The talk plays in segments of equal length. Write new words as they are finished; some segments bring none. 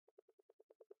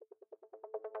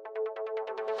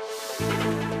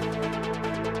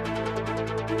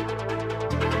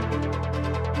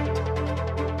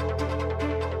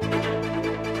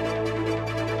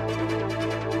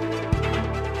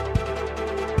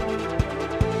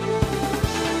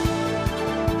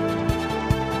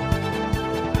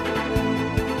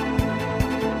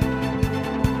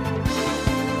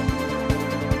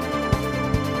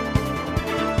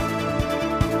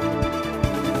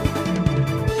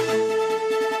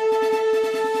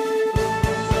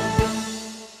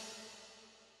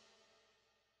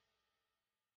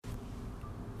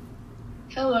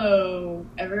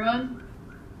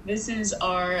This is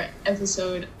our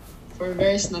episode for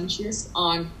Various Nuntius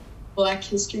on Black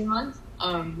History Month.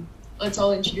 Let's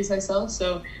all introduce ourselves.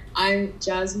 So I'm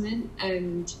Jasmine,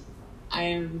 and I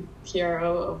am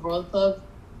PRO of World Club.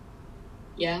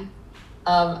 Yeah.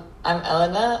 I'm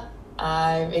Elena.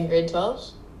 I'm in grade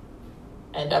 12,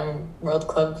 and I'm World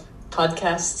Club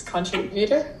podcast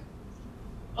contributor.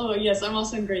 Oh, yes, I'm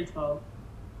also in grade 12.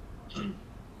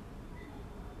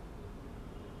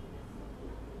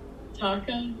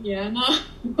 Taka, Yana.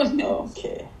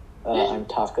 Okay. I'm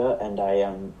Taka, and I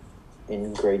am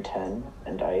in grade 10,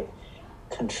 and I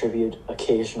contribute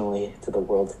occasionally to the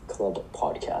World Club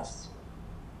podcast.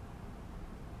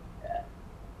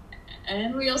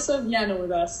 And we also have Yana with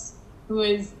us, who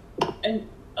is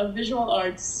a visual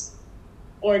arts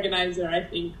organizer, I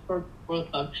think, for World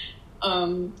Club.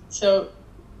 So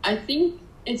I think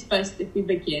it's best if we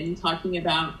begin talking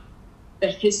about the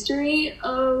history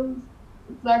of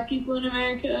Black people in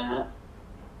America.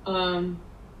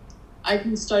 I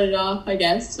can start it off, I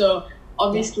guess. So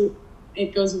obviously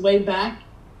it goes way back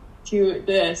to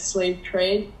the slave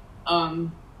trade,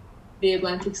 the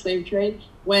Atlantic slave trade,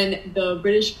 when the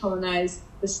British colonized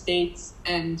the States,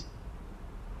 and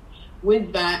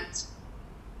with that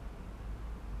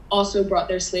also brought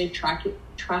their slave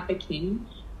trafficking,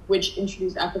 which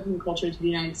introduced African culture to the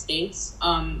United States.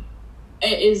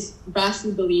 It is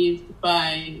vastly believed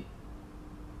by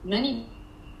many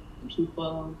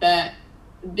people that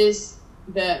the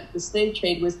slave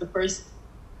trade was the first,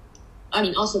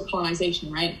 also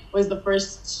colonization, right, was the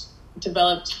first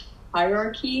developed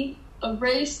hierarchy of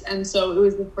race. And so it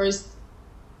was the first,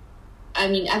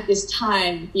 at this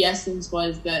time, the essence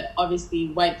was that obviously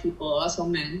white people, also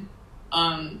men,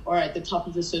 are at the top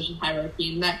of the social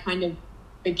hierarchy, and that kind of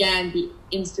began the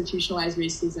institutionalized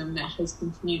racism that has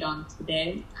continued on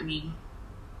today.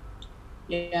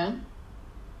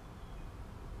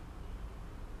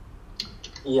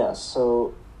 Yeah,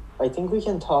 so I think we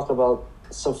can talk about,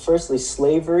 so firstly,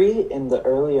 slavery in the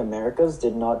early Americas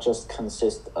did not just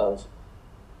consist of,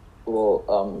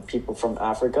 people from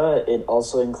Africa. It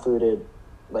also included,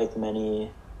 many,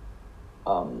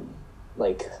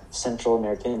 Central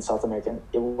American and South American.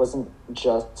 It wasn't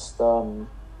just, they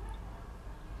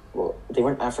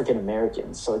weren't African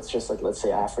Americans, so it's just, let's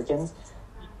say Africans.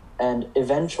 And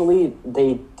eventually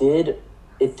it did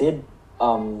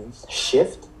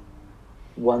shift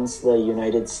once the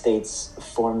United States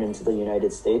formed into the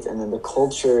United States, and then the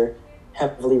culture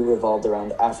heavily revolved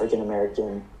around African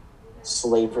American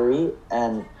slavery.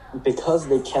 And because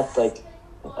they kept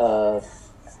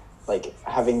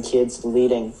having kids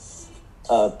leading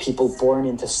people born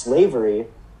into slavery,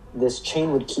 this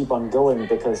chain would keep on going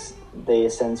because they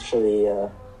essentially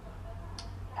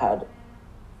had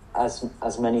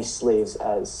as many slaves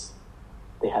as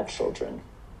they had children.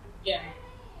 Yeah.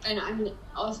 And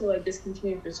also this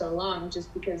continued for so long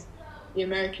just because the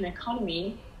American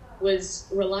economy was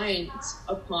reliant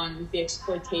upon the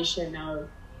exploitation of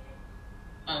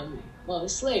the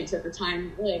slaves at the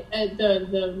time,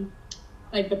 the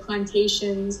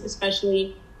plantations,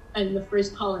 especially in the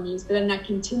first colonies. But then that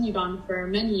continued on for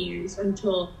many years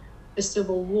until the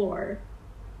Civil War.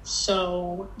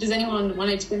 So does anyone want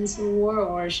to explain the Civil War,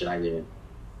 or should I do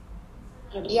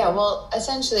it? Well,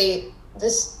 essentially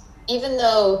this, even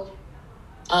though,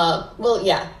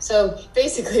 so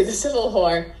basically the Civil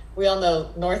War, we all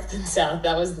know North and South,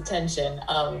 that was the tension.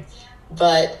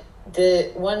 But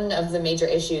one of the major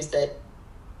issues that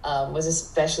was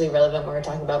especially relevant when we're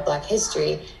talking about Black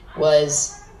history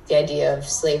was the idea of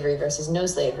slavery versus no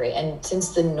slavery. And since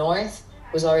the North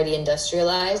was already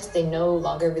industrialized, they no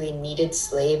longer really needed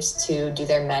slaves to do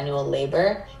their manual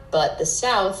labor, but the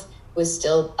South was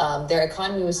still, their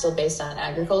economy was still based on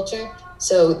agriculture.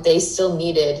 So they still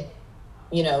needed,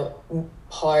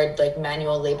 hard,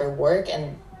 manual labor work,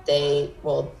 and they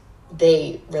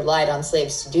relied on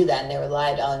slaves to do that, and they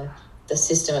relied on the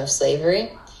system of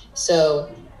slavery. So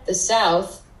the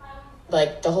South,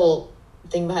 the whole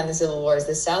thing behind the Civil War is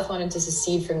the South wanted to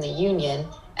secede from the Union,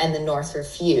 and the North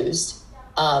refused.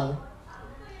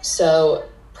 So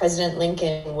President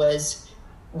Lincoln was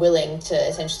willing to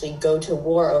essentially go to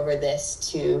war over this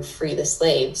to free the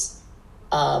slaves.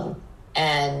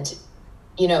 And,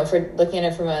 for looking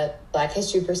at it from a Black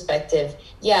history perspective,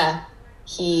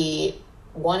 he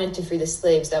wanted to free the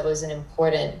slaves. That was an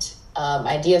important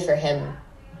idea for him,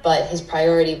 but his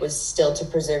priority was still to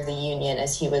preserve the Union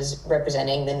as he was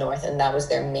representing the North, and that was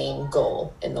their main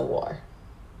goal in the war.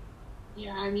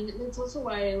 Yeah, that's also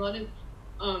why a lot of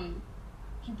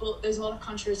people, there's a lot of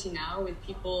controversy now with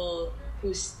people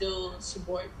who still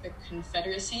support the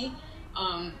Confederacy,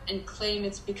 and claim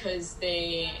it's because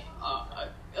they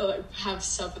have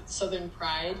Southern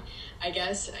pride, I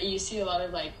guess. You see a lot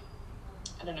of like,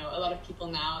 I don't know, a lot of people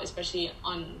now, especially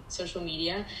on social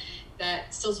media,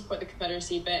 that still support the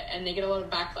Confederacy, and they get a lot of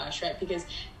backlash, right? Because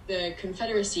the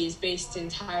Confederacy is based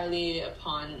entirely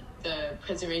upon the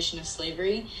preservation of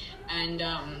slavery, and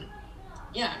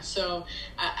so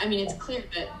I mean, it's clear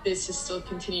that this is still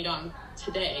continued on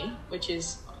today, which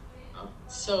is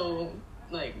so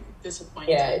like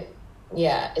disappointing.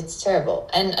 Yeah, it's terrible.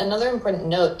 And another important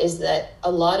note is that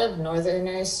a lot of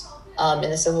Northerners in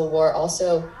the Civil War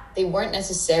also, they weren't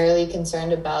necessarily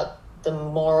concerned about the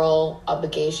moral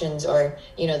obligations or,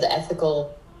 the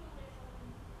ethical,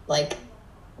 like,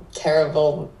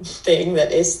 terrible thing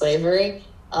that is slavery.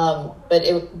 But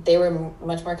they were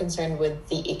much more concerned with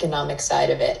the economic side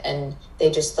of it. And they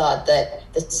just thought that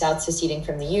the South seceding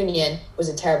from the Union was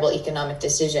a terrible economic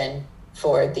decision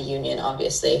for the Union,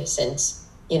 obviously, since,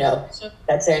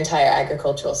 that's their entire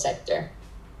agricultural sector.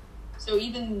 So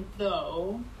even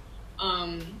though,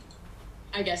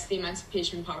 I guess the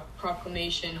Emancipation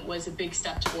Proclamation was a big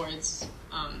step towards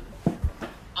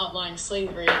outlawing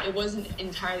slavery, it wasn't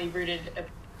entirely rooted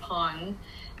upon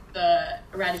the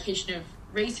eradication of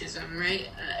racism, right?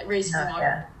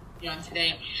 Racism on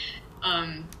today.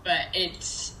 But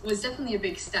it was definitely a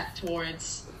big step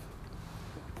towards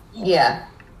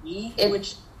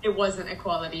which it wasn't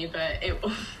equality, but it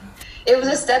was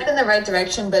a step in the right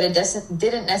direction, but it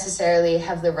didn't necessarily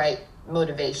have the right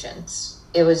motivations.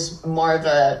 It was more of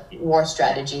a war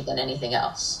strategy than anything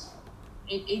else.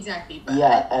 Exactly.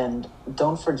 And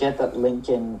don't forget that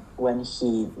Lincoln, when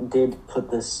he did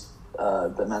put this,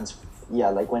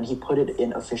 when he put it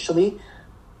in officially,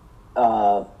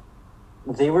 the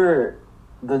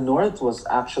North was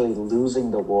actually losing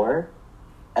the war,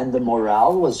 and the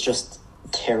morale was just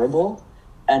terrible.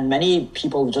 And many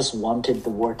people just wanted the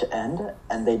war to end,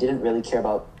 and they didn't really care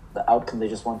about the outcome. They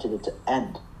just wanted it to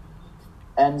end.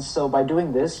 And so by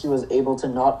doing this, he was able to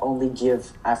not only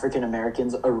give African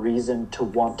Americans a reason to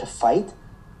want to fight,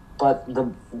 but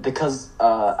because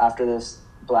after this,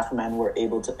 Black men were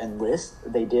able to enlist,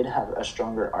 they did have a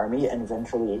stronger army and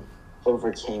eventually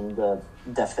overcame the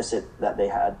deficit that they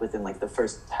had within like the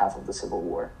first half of the Civil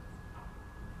War.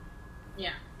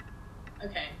 Yeah.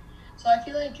 Okay. So I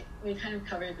feel like we kind of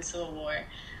covered the Civil War,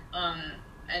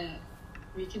 and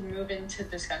we can move into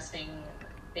discussing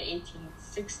the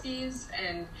 1860s.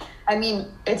 And I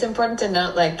mean, it's important to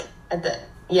note, like,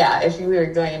 if we were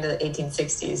going into the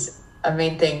 1860s, a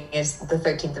main thing is the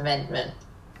 13th Amendment,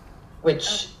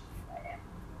 which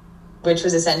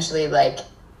was essentially like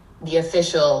the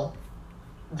official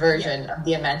version of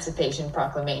the Emancipation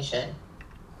Proclamation.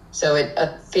 So it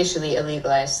officially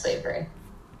illegalized slavery.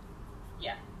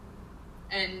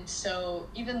 And so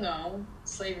even though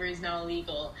slavery is now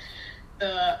illegal,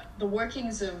 the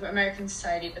workings of American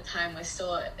society at the time was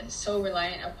still so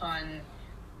reliant upon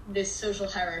this social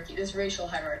hierarchy, this racial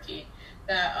hierarchy,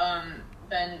 that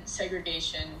then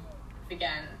segregation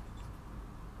began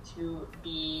to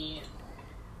be,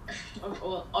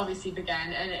 obviously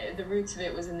began, and the roots of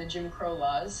it was in the Jim Crow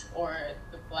laws, or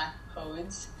the Black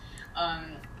Codes,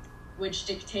 which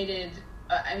dictated,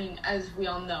 as we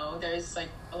all know, there's like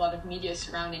a lot of media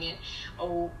surrounding it,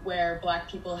 where Black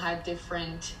people had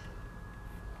different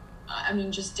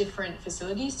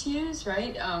facilities to use,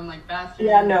 right? Like bathrooms.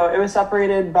 Yeah, no, it was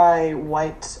separated by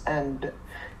whites and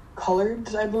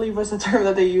coloreds, I believe was the term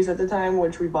that they used at the time,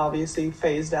 which we've obviously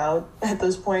phased out at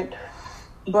this point.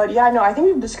 But yeah, no, I think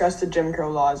we've discussed the Jim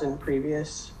Crow laws in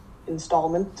previous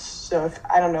installments. So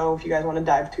I don't know if you guys want to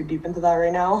dive too deep into that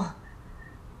right now.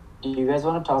 Do you guys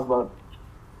want to talk about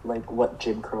like what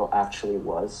Jim Crow actually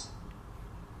was?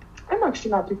 I'm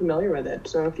actually not too familiar with it,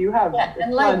 so if you have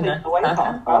enlighten me.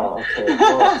 Oh, okay.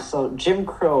 Well, so Jim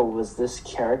Crow was this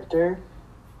character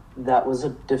that was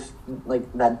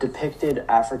that depicted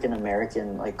African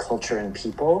American like culture and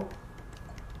people,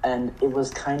 and it was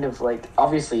kind of like,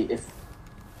 obviously if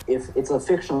it's a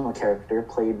fictional character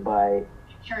played by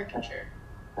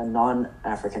a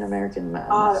non-African American man,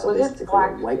 so basically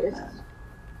a white man.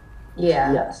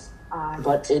 Yeah. Yes.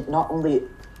 But it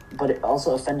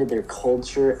also offended their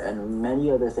culture and many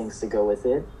other things to go with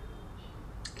it.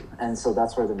 And so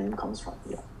that's where the name comes from.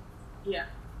 Yeah. Yeah.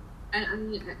 And I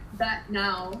mean, that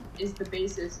now is the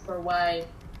basis for why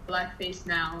blackface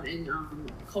now and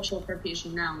cultural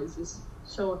appropriation now is just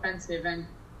so offensive and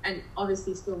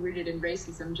obviously still rooted in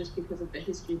racism just because of the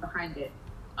history behind it,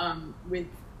 with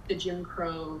the Jim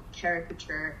Crow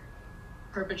caricature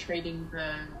perpetrating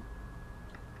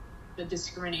the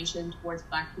discrimination towards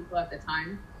Black people at the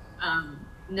time.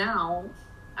 Now,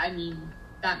 I mean,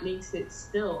 that makes it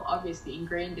still obviously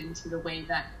ingrained into the way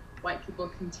that white people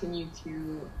continue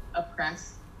to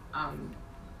oppress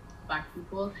Black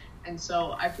people. And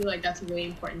so I feel like that's a really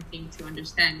important thing to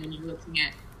understand when you're looking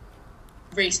at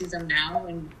racism now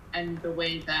and the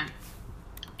way that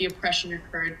the oppression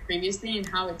occurred previously and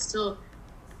how it's still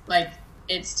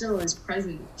it still is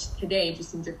present today,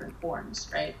 just in different forms,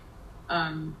 right?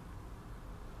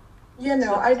 Yeah,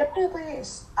 no, I definitely,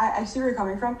 I see where you're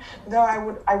coming from. Though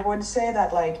I would say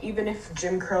that, like, even if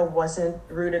Jim Crow wasn't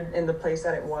rooted in the place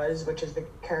that it was, which is the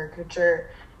caricature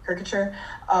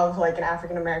of, like, an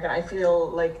African American, I feel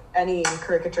like any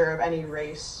caricature of any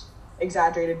race,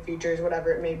 exaggerated features,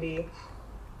 whatever it may be,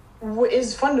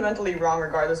 is fundamentally wrong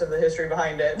regardless of the history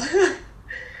behind it.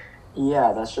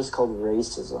 Yeah, that's just called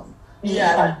racism.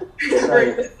 Yeah.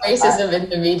 Sorry. Racism in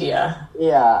the media.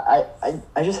 Yeah,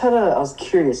 I just had I was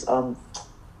curious. Wait,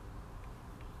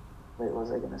 what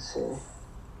was I gonna say?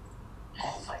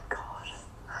 Oh my god.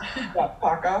 Yeah,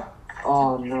 Paka.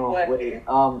 Oh no, What? wait.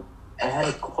 I had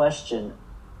a question.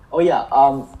 Oh yeah.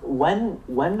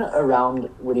 When around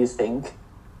would you think,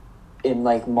 in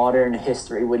like modern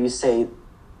history, would you say,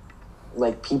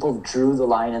 like, people drew the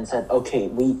line and said, okay,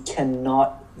 we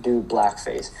cannot do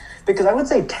blackface? Because I would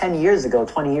say 10 years ago,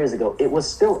 20 years ago, it was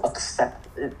still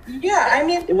accepted. Yeah, I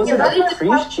mean, It wasn't yeah,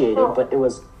 appreciated, but it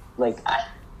was like,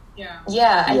 Yeah.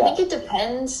 I Yeah. think it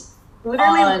depends.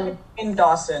 literally on- in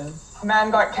Dawson, a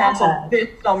man got canceled this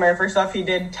summer for stuff he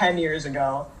did 10 years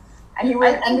ago. And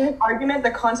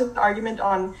the constant argument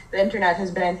on the internet has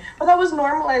been, but that was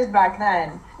normalized back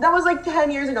then. That was like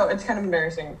 10 years ago. It's kind of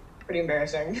embarrassing. Pretty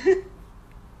embarrassing.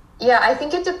 Yeah, I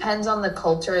think it depends on the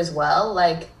culture as well.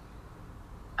 Like,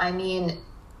 I mean,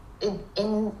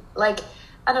 in like,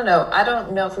 I don't know. I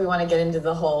don't know if we want to get into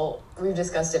the whole, we've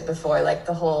discussed it before, like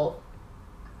the whole,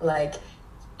 like,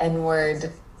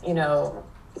 N-word, you know,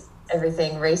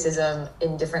 everything, racism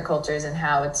in different cultures and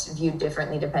how it's viewed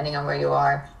differently depending on where you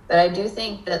are. But I do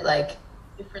think that, like,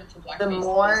 Different to blackface.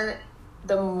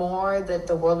 the more that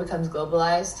the world becomes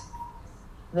globalized,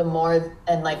 the more,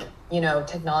 and like, you know,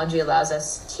 technology allows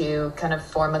us to kind of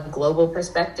form a global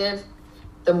perspective,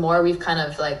 the more we've kind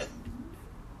of, like,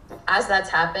 as that's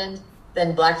happened,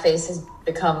 then blackface has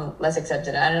become less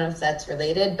accepted. I don't know if that's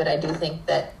related, but I do think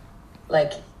that,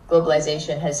 like,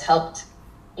 globalization has helped,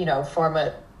 you know, form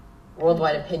a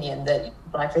worldwide opinion that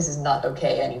blackface is not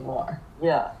okay anymore.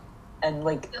 yeah. And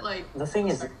like, the thing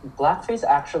is, blackface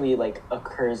actually like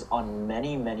occurs on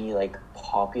many, many like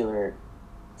popular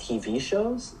TV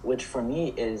shows, which for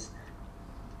me is,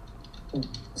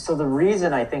 so the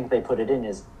reason I think they put it in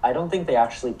is, I don't think they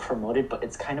actually promote it, but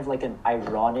it's kind of like an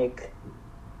ironic,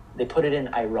 they put it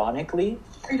in ironically.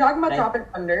 Are you talking about And Tropic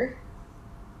Thunder?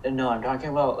 No, I'm talking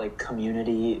about like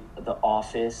Community, The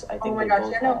Office. I think Oh my they gosh,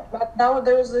 both yeah, no,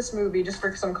 there was this movie, just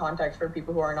for some context for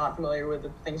people who are not familiar with the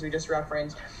things we just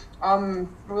referenced.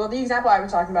 Well, the example I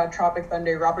was talking about, Tropic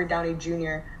Thunder, Robert Downey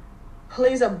Jr.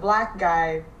 plays a black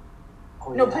guy,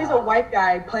 plays a white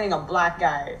guy playing a black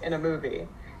guy in a movie.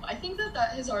 I think that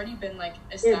has already been like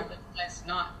established as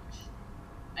not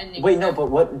an Wait, no, but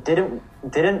what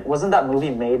wasn't that movie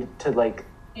made to like?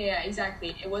 Yeah,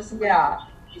 exactly. It wasn't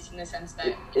in the sense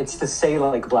that It's to say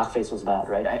like blackface was bad,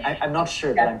 right? I'm not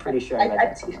sure, but I'm pretty sure I read I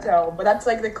that think somewhere. so, but that's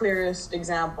like the clearest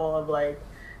example of like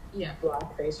yeah,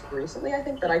 blackface recently, I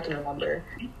think, that I can remember.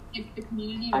 if the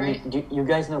community, I right? mean, you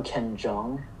guys know Ken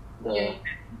Jeong? Yeah.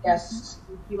 Yes.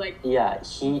 He like Yeah,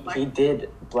 he did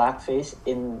blackface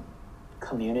in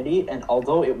Community, and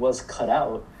although it was cut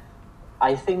out,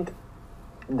 I think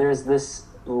there's this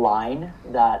line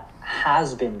that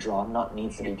has been drawn, not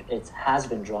needs to be, it has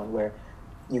been drawn, where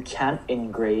you can't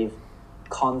engrave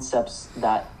concepts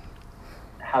that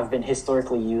have been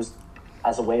historically used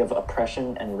as a way of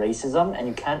oppression and racism, and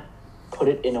you can't put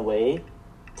it in a way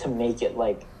to make it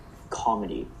like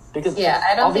comedy. Because Yeah,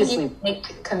 I don't think obviously, you can make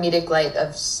comedic light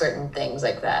of certain things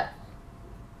like that.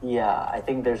 yeah, I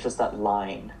think there's just that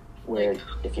line where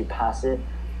if you pass it,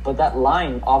 but that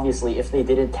line, obviously, if they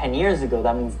did it 10 years ago,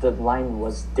 that means the line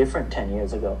was different 10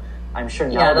 years ago. I'm sure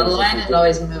Yeah, the nowadays, if line you is did-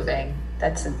 always moving.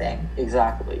 That's the thing.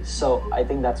 Exactly. So I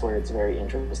think that's where it's very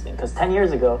interesting. Because 10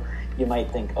 years ago, you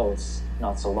might think, oh, it's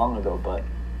not so long ago, but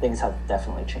things have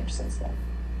definitely changed since then.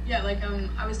 Yeah, like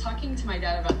I was talking to my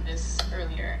dad about this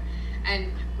earlier,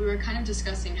 and we were kind of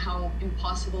discussing how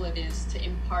impossible it is to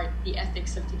impart the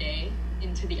ethics of today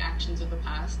into the actions of the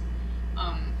past.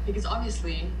 Because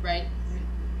obviously, right,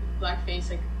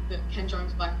 blackface, like the Ken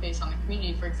Jeong's blackface on the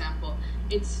Community, for example,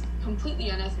 it's completely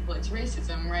unethical. It's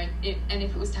racism, right? And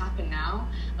if it was to happen now,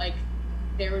 like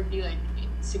there would be like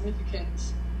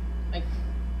significant, like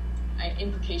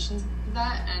implications of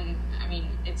that, and I mean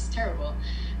it's terrible,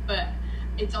 but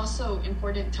it's also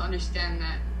important to understand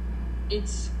that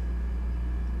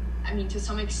to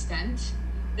some extent,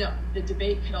 the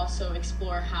debate could also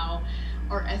explore how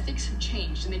our ethics have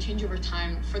changed, and they change over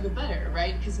time for the better,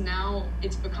 right? Because now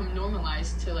it's become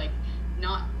normalized to like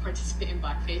not participate in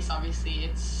blackface. Obviously,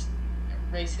 it's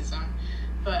racism,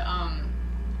 but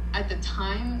at the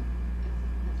time,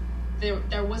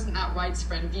 there wasn't that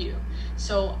widespread view.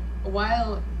 So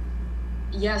while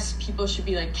yes, people should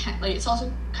be like it's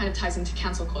also kind of ties into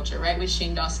cancel culture, right? With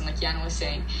Shane Dawson, like Yana was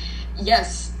saying,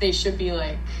 yes, they should be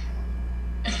like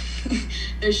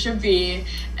there should be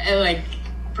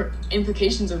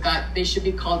implications of that. They should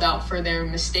be called out for their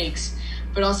mistakes,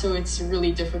 but also it's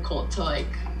really difficult to like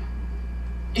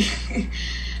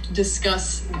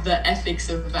discuss the ethics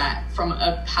of that from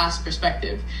a past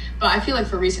perspective. But I feel like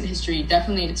for recent history,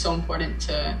 definitely it's so important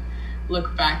to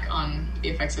look back on the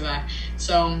effects of that.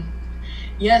 So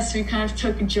yes, we kind of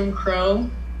took Jim Crow.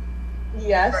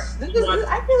 Yes, I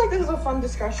feel like this is a fun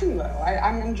discussion though.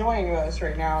 I'm enjoying this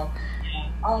right now.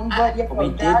 But yeah, we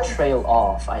did trail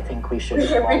off. I think we should. We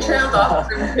trailed off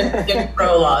from Jim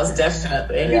Crow laws,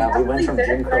 definitely. Yeah, we went from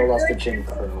Jim Crow laws to Jim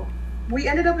Crow. We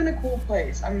ended up in a cool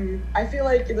place. I feel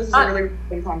like this is a really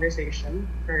good conversation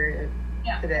for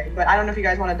today. But I don't know if you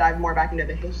guys want to dive more back into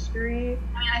the history.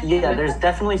 Yeah, there's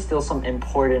definitely still some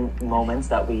important moments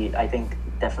that I think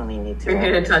definitely need to. We're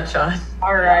going to touch on.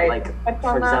 All right. Like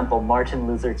for example, Martin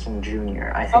Luther King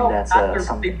Jr. I think that's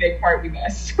something big part we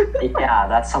missed. Yeah,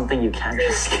 that's something you can't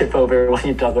just skip over when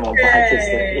you talk about Black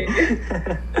history.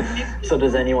 So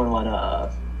does anyone want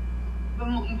to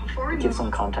give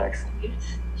some context?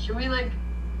 Should we like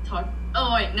talk?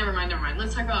 Oh wait, never mind.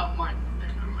 Let's talk about Martin.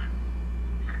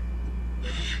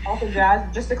 Also,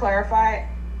 Jazz, just to clarify,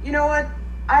 you know what?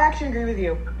 I actually agree with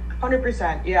you,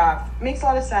 100%. Yeah, makes a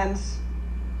lot of sense.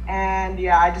 And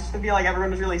yeah, I just feel like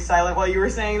everyone was really silent while you were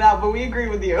saying that, but we agree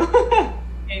with you.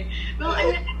 Okay. Well,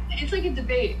 I mean, it's like a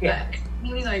debate. Yeah. But it's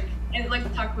really like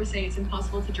Tucker was saying, it's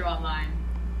impossible to draw a line.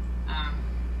 Yeah.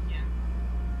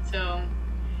 So,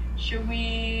 should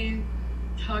we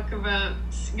talk about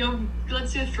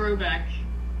let's do a throwback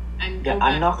and go back.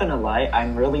 I'm not gonna lie,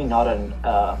 I'm really not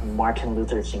a Martin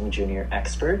Luther King Jr.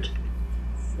 expert,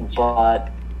 but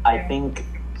I think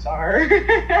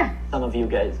some of you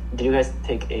guys, did you guys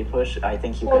take APUSH? I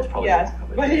think you guys probably yes,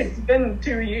 but it's been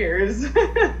 2 years.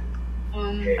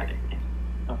 Okay.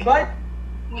 But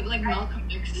with like Malcolm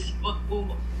X,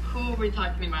 who are we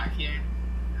talking about here?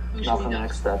 Malcolm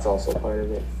X, that's also part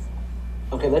of it.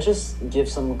 Okay, let's just give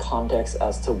some context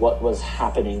as to what was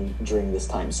happening during this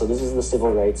time. So this is the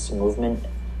civil rights movement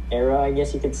era, I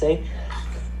guess you could say.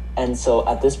 And so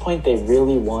at this point, they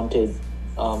really wanted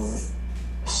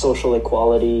social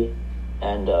equality,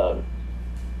 and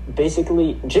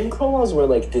basically Jim Crow laws were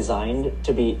like designed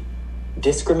to be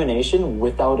discrimination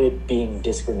without it being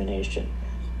discrimination.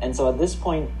 And so at this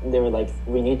point, they were like,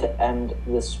 we need to end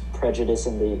this prejudice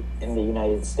in the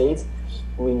United States.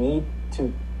 We need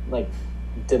to like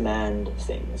demand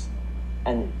things.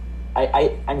 And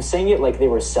I'm saying it like they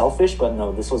were selfish, but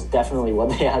no, this was definitely what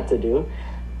they had to do.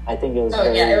 I think it was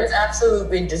it was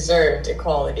absolutely deserved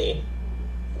equality.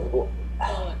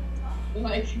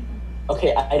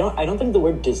 Okay, I don't think the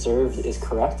word deserved is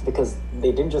correct, because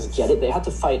they didn't just get it, they had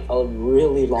to fight a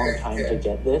really long time to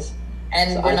get this.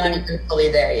 And so we're not even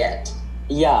fully there yet.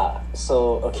 Yeah,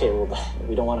 so okay, well,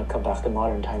 we don't want to come back to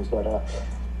modern times, but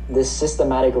this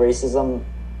systematic racism,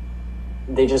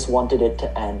 they just wanted it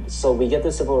to end. So we get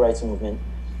the civil rights movement,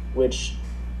 which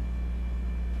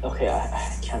okay,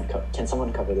 I can't can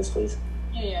someone cover this, please?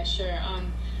 Yeah, sure.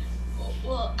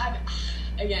 Well, I'm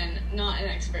again not an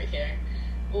expert here.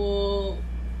 Well,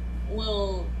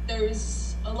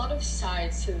 there's a lot of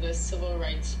sides to the civil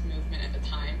rights movement at the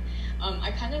time.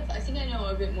 I think I know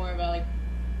a bit more about like.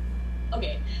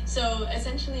 Okay, so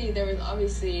essentially there was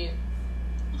obviously,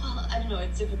 well, I don't know,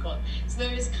 it's difficult. So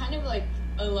there was kind of like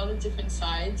a lot of different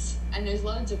sides, and there's a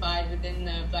lot of divide within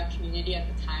the Black community at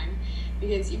the time,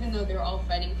 because even though they were all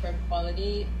fighting for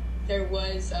equality, there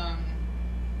was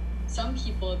some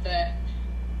people that,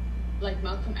 like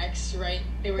Malcolm X, right?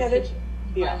 They were taking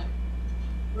violence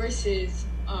versus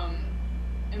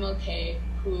MLK,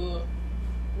 who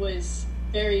was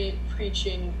very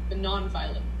preaching the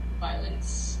non-violent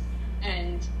violence.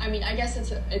 And I mean, I guess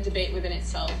it's a debate within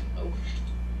itself.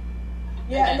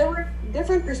 Yeah, and there were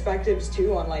different perspectives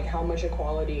too on like how much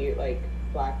equality like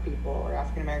Black people or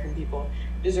African American people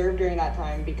deserved during that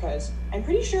time, because I'm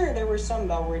pretty sure there were some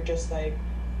that were just like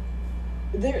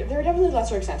there are definitely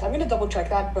lesser extents. I'm gonna double check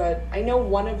that, but I know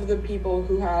one of the people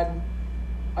who had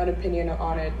an opinion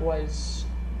on it was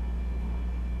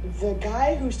The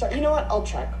guy who started, you know what? I'll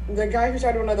check. The guy who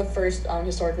started one of the first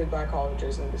historically black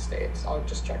colleges in the States. I'll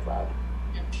just check that.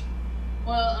 Yeah.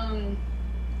 Well,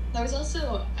 there was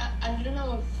also, I don't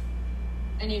know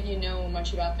if any of you know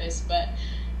much about this, but,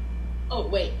 oh,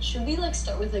 wait, should we, like,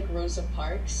 start with, like, Rosa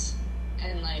Parks?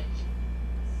 And, like...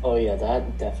 Oh, yeah,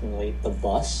 that definitely. The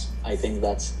bus, I think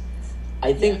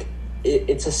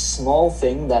it's a small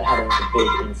thing that had a big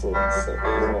influence.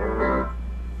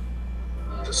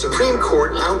 The Supreme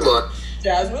Court outlawed.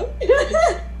 Jasmine?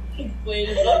 Wait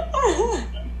a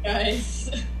second, guys.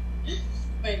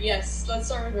 But yes, let's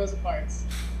start with Rosa Parks.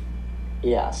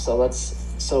 Yeah, so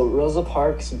Rosa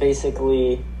Parks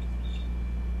basically,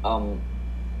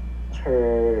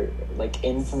 her, like,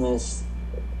 infamous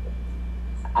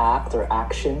act or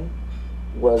action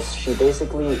was she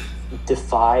basically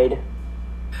defied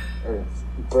or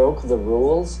broke the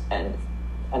rules, and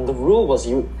the rule was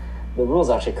the rule is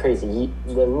actually crazy.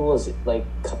 The rule was, like,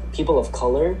 people of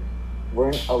color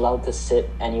weren't allowed to sit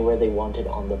anywhere they wanted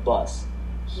on the bus.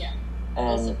 Yeah.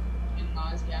 And Also, in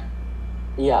laws, yeah.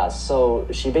 yeah, so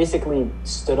she basically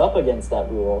stood up against that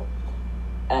rule,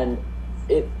 and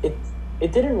it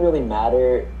didn't really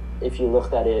matter if you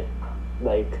looked at it,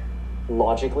 like,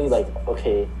 logically, like,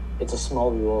 okay, it's a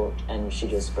small rule and she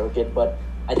just broke it, but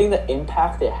I think the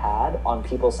impact it had on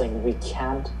people saying we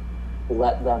can't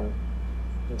let them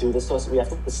do this to us, we have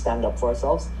to stand up for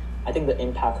ourselves, I think the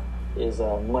impact is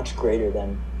much greater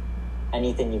than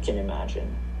anything you can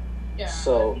imagine. Yeah.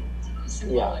 So, It's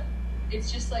symbolic. yeah.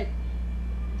 It's just like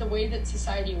the way that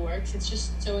society works, it's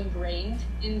just so ingrained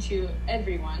into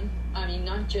everyone. I mean,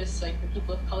 not just like the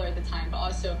people of color at the time, but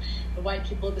also the white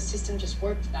people. The system just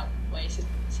worked that way.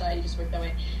 Society just worked that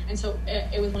way. And so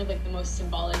it was one of like the most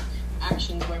symbolic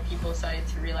actions where people started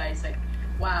to realize like,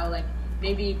 wow, like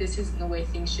maybe this isn't the way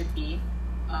things should be.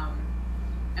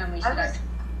 And we should actually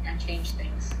change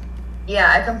things.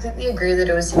 Yeah, I completely agree that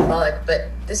it was symbolic, but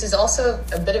this is also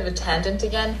a bit of a tangent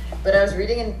again. But I was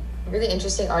reading a really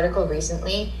interesting article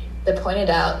recently that pointed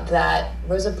out that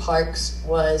Rosa Parks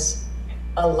was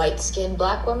a light-skinned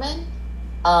black woman,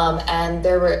 and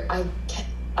there were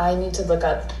I need to look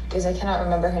up because I cannot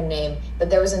remember her name, but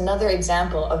there was another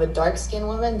example of a dark-skinned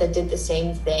woman that did the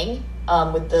same thing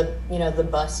with the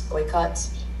bus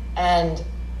boycotts, and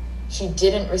she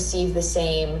didn't receive the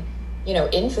same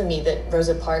infamy that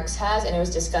Rosa Parks has, and it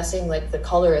was discussing like the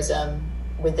colorism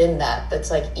within that.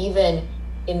 That's like even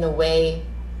in the way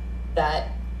that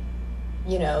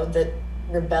that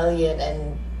rebellion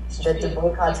and that the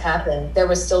boycotts happened, there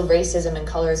was still racism and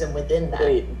colorism within that.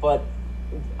 Wait, but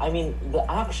I mean, the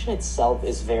action itself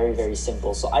is very, very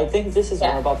simple. So I think this is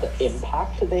more about the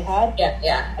impact they had.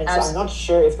 Yeah. And so I'm not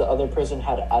sure if the other person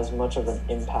had as much of an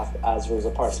impact as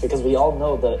Rosa Parks, because we all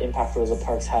know the impact Rosa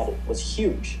Parks had was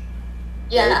huge.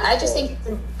 Yeah, right? I just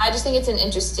think it's an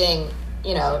interesting,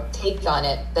 take on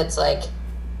it. That's like,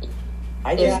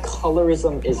 I think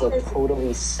colorism is a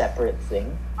totally separate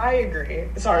thing. I agree.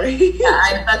 Sorry.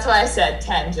 yeah, that's why I said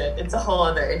tangent. It's a whole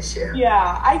other issue.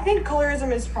 Yeah, I think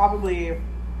colorism is probably,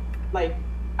 like,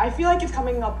 I feel like it's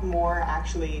coming up more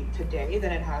actually today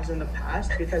than it has in the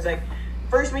past, because, like,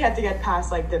 first we had to get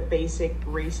past, like, the basic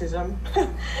racism.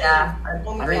 Yeah.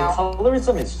 I mean,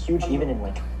 colorism is huge even in,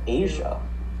 like, Asia.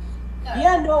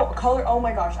 Yeah, no, color, oh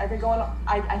my gosh, I could go on,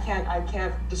 I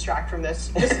can't distract from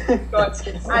this.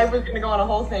 I was gonna go on a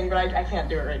whole thing, but I can't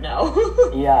do it right now.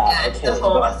 Yeah, okay. It's a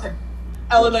whole other.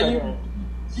 Elena,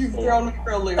 you've thrown me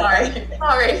for a loop.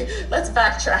 Sorry. Let's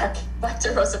backtrack. Back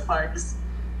to Rosa Parks.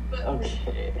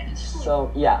 Okay.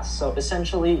 So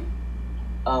essentially,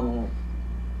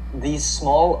 these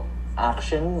small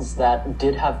actions that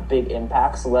did have big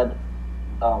impacts led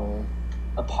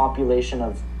a population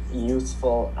of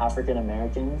youthful African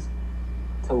Americans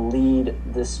to lead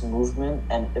this movement,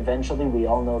 and eventually we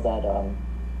all know that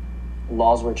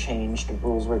laws were changed,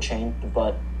 rules were changed,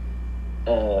 but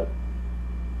the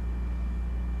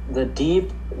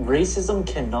deep racism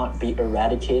cannot be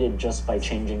eradicated just by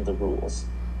changing the rules.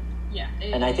 Yeah.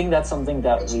 And I think that's something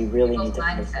that we really need to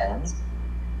understand.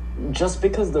 Just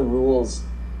because the rules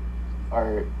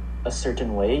are a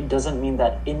certain way doesn't mean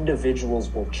that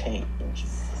individuals will change.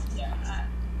 Yeah.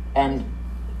 And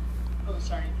Oh,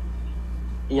 sorry.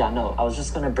 yeah, no, I was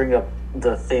just gonna bring up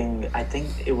the thing. I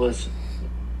think it was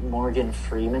Morgan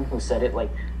Freeman who said it,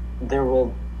 like, there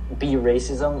will be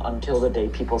racism until the day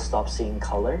people stop seeing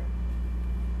color.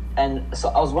 And so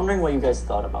I was wondering what you guys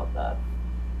thought about that.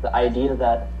 The idea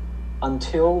that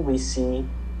until we see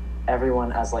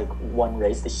everyone as like one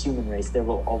race, the human race, there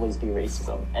will always be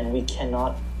racism. And we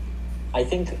cannot, I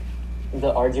think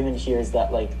the argument here is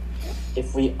that, like,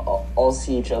 if we all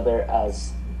see each other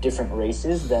as different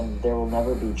races, then there will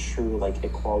never be true like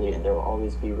equality, and there will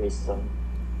always be racism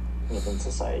within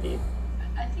society.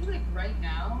 I think like right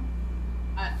now,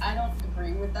 I don't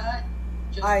agree with that.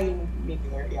 Just Me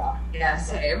neither, yeah. Yeah,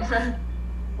 same.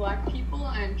 Black people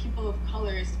and people of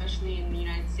color, especially in the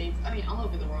United States, I mean all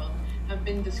over the world, have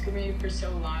been discriminated for so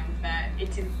long that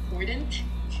it's important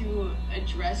to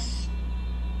address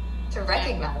To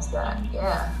recognize that,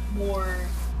 yeah. more.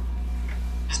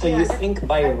 So you think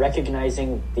by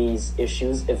recognizing these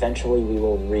issues, eventually we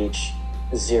will reach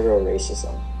zero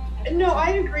racism? No, I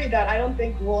agree that I don't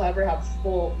think we'll ever have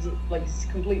full, like,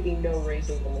 completely no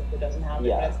racism if it doesn't happen.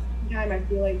 Yeah. But at the same time, I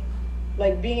feel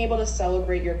like being able to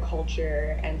celebrate your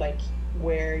culture and, like,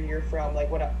 where you're from, like,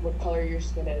 what color your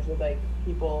skin is with, like,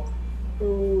 people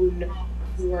who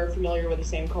are familiar with the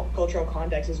same cultural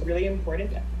context is really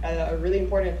important. A really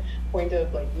important point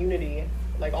of, like, unity,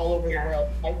 like, all over the world.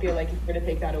 I feel like if we're to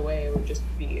take that away, it would just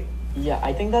be... Yeah,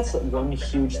 I think that's one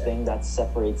huge thing that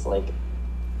separates, like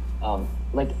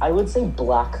I would say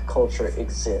Black culture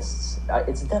exists.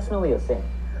 It's definitely a thing.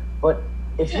 But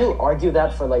if you argue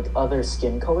that for, like, other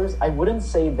skin colors, I wouldn't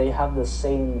say they have the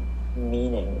same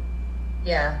meaning.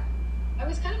 Yeah. I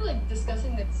was kind of like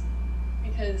discussing this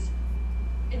because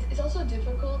it's also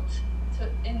difficult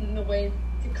in the way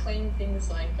to claim things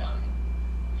like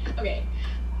okay,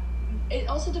 it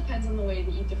also depends on the way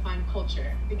that you define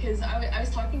culture, because I was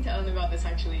talking to Ellen about this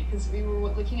actually, because we were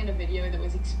looking at a video that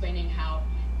was explaining how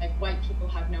like white people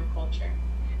have no culture,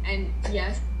 and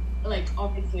yes, like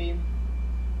obviously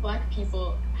Black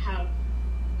people have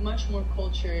much more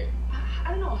culture.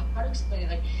 I don't know how to explain it.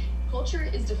 Like culture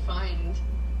is defined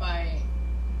by,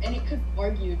 and it could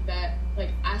argue that like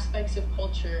aspects of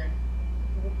culture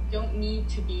don't need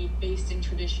to be based in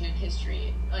tradition and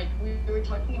history. Like we were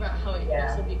talking about how it could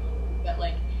also be that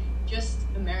like just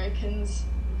Americans,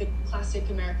 the classic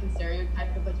American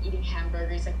stereotype of like eating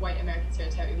hamburgers, like white American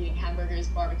stereotype of eating hamburgers,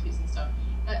 barbecues and stuff,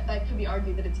 that could be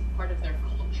argued that it's part of their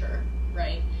culture,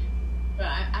 right? But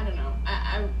I don't know.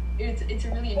 It's a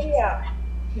really interesting. Yeah.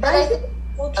 But I think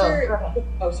Culture...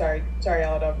 sorry,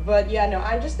 Alada. But yeah, no,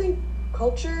 I just think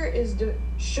culture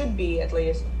should be, at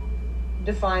least,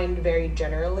 defined very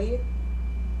generally.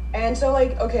 And so,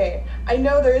 like, okay, I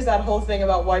know there is that whole thing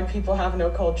about white people have no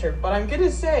culture, but I'm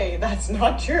gonna say that's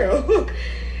not true.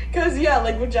 Because, yeah,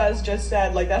 like what Jazz just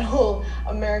said, like that whole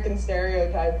American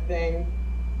stereotype thing,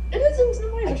 it is in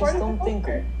some ways I a part just of the don't think...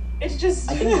 culture. It's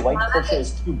just... I think white culture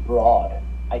is too broad.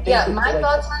 I think yeah, my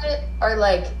thoughts on it are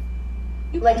like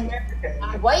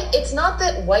white. It's not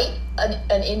that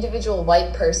an individual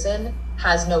white person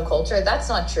has no culture. That's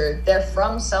not true. They're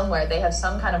from somewhere. They have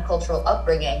some kind of cultural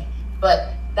upbringing, but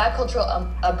that cultural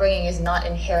upbringing is not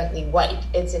inherently white.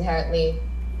 It's inherently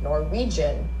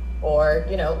Norwegian or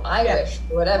Irish,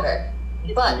 or whatever.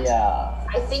 But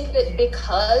I think that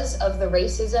because of the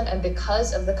racism and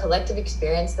because of the collective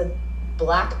experience that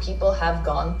Black people have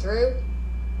gone through,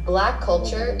 Black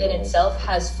culture in itself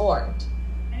has formed.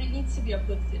 And it needs to be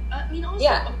uplifted. I mean, also,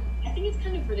 I think it's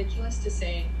kind of ridiculous to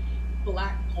say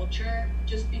Black culture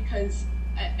just because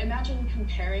imagine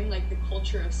comparing like the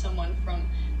culture of someone from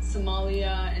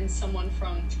Somalia and someone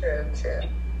from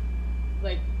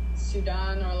like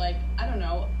Sudan, or like I don't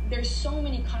know. There's so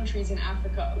many countries in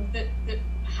Africa that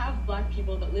have Black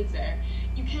people that live there.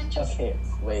 You can't just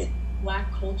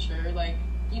Black culture, like,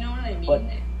 you know what I mean? But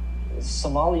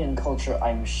Somalian culture,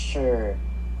 I'm sure,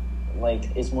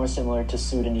 like, is more similar to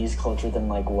Sudanese culture than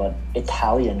like what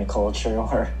Italian culture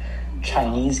or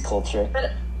Chinese culture.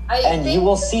 But you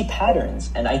will see patterns,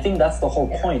 and I think that's the whole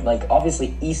point. Like,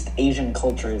 obviously, East Asian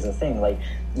culture is a thing. Like,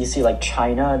 you see, like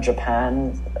China,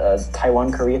 Japan,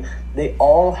 Taiwan, Korea. They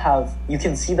all have. You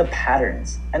can see the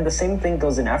patterns, and the same thing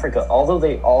goes in Africa. Although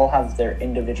they all have their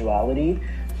individuality,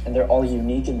 and they're all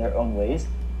unique in their own ways,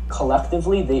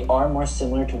 collectively they are more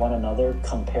similar to one another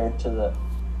compared to the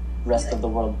rest of the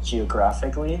world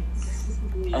geographically.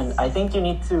 And I think you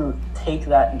need to take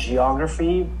that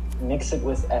geography, mix it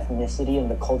with ethnicity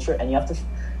and the culture, and you have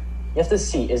to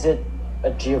see, is it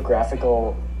a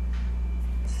geographical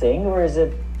thing or is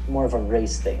it more of a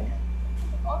race thing?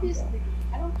 Obviously,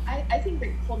 I think that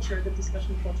culture, the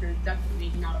discussion of culture, is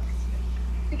definitely not a race thing.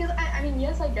 Because I mean,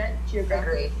 yes, I get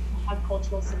geographically have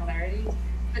cultural similarities,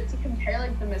 but to compare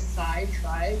like the Maasai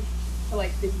tribe to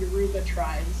like the Yoruba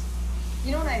tribes,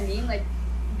 you know what I mean? Like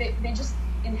they just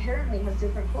inherently have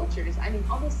different cultures. I mean,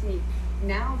 obviously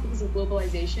now because of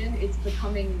globalization, it's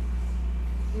becoming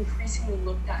increasingly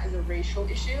looked at as a racial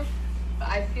issue. But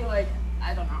I feel like,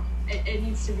 I don't know, it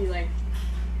needs to be like...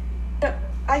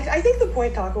 I think the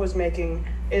point Taka was making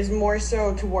is more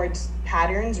so towards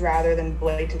patterns rather than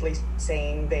blatantly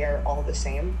saying they are all the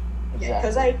same.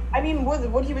 Because Exactly. I mean,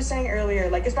 what he was saying earlier,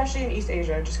 like especially in East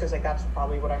Asia, just because like that's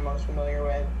probably what I'm most familiar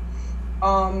with.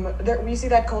 We see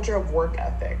that culture of work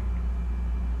ethic,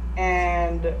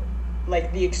 and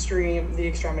like the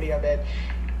extremity of it.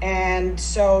 And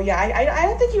so yeah, I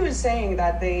don't think he was saying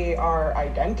that they are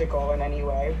identical in any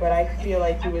way, but I feel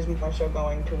like he was more so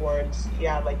going towards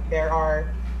like there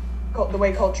are the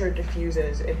way culture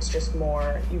diffuses. It's just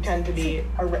more you tend to be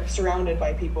surrounded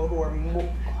by people who are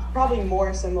probably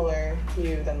more similar to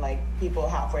you than like people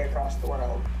halfway across the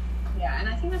world. Yeah, and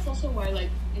I think that's also why, like,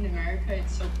 in America,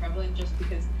 it's so prevalent, just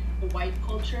because the white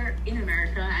culture in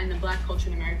America and the black culture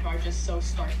in America are just so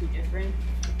starkly different,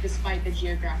 despite the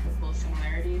geographical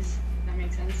similarities. Does that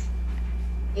make sense?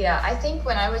 Yeah, I think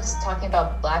when I was talking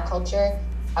about black culture,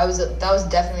 that was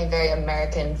definitely very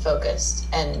American focused,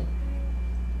 and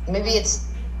maybe it's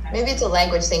a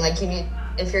language thing. Like, you need,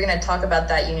 if you're gonna talk about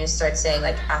that, you need to start saying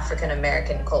like African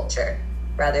American culture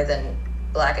rather than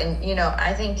black. And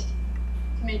I think,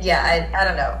 I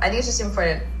don't know. I think it's just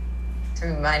important to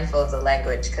be mindful of the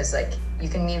language, because like you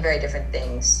can mean very different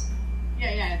things.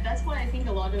 Yeah. That's why I think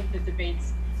a lot of the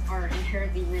debates are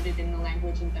inherently rooted in the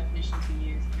language and definitions we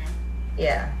use.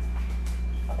 Yeah.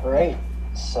 Great.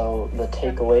 So the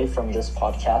takeaway from this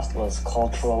podcast was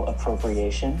cultural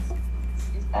appropriation.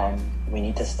 We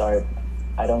need to start.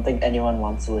 I don't think anyone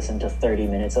wants to listen to 30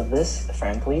 minutes of this,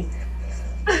 frankly.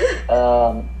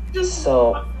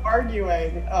 So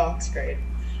Arguing. Oh, it's great.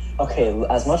 okay,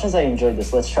 as much as I enjoyed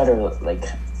this, let's try to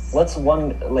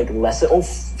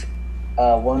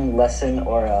one lesson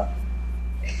or a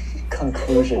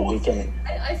conclusion we can.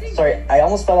 I think. Sorry, I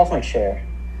almost fell off my chair.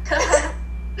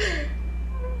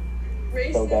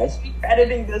 So guys,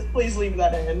 Editing this, please leave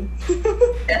that in.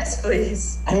 Yes,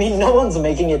 please. I mean, no one's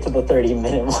making it to the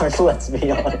 30-minute mark. Let's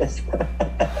be honest.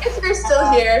 If you're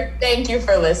still here, thank you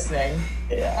for listening.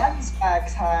 Yeah. That's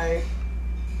facts. Hi.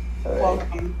 All right.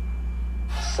 Welcome.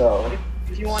 So,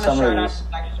 If you want to shout out summaries. to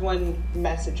the next one,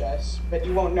 message us. But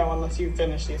you won't know unless you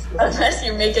finish these. Unless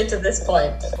you make it to this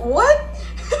point. What?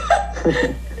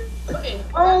 Okay.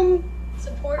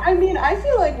 Support. I mean, I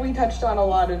feel like we touched on a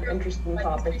lot of interesting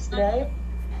topics today.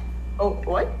 Oh,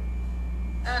 what?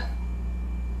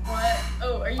 What?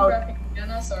 Oh, are you Oh. wrapping up? Yeah,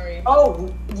 no, sorry.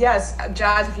 Oh, yes,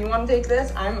 Jazz. If you want to take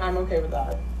this, I'm okay with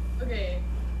that. Okay.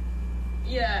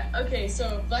 Yeah, okay,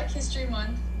 so Black History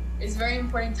Month is a very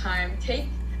important time. Take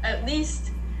at least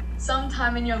some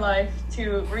time in your life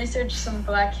to research some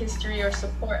Black history or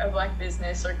support a Black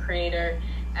business or creator.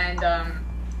 And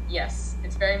yes,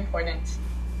 it's very important.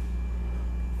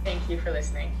 Thank you for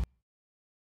listening.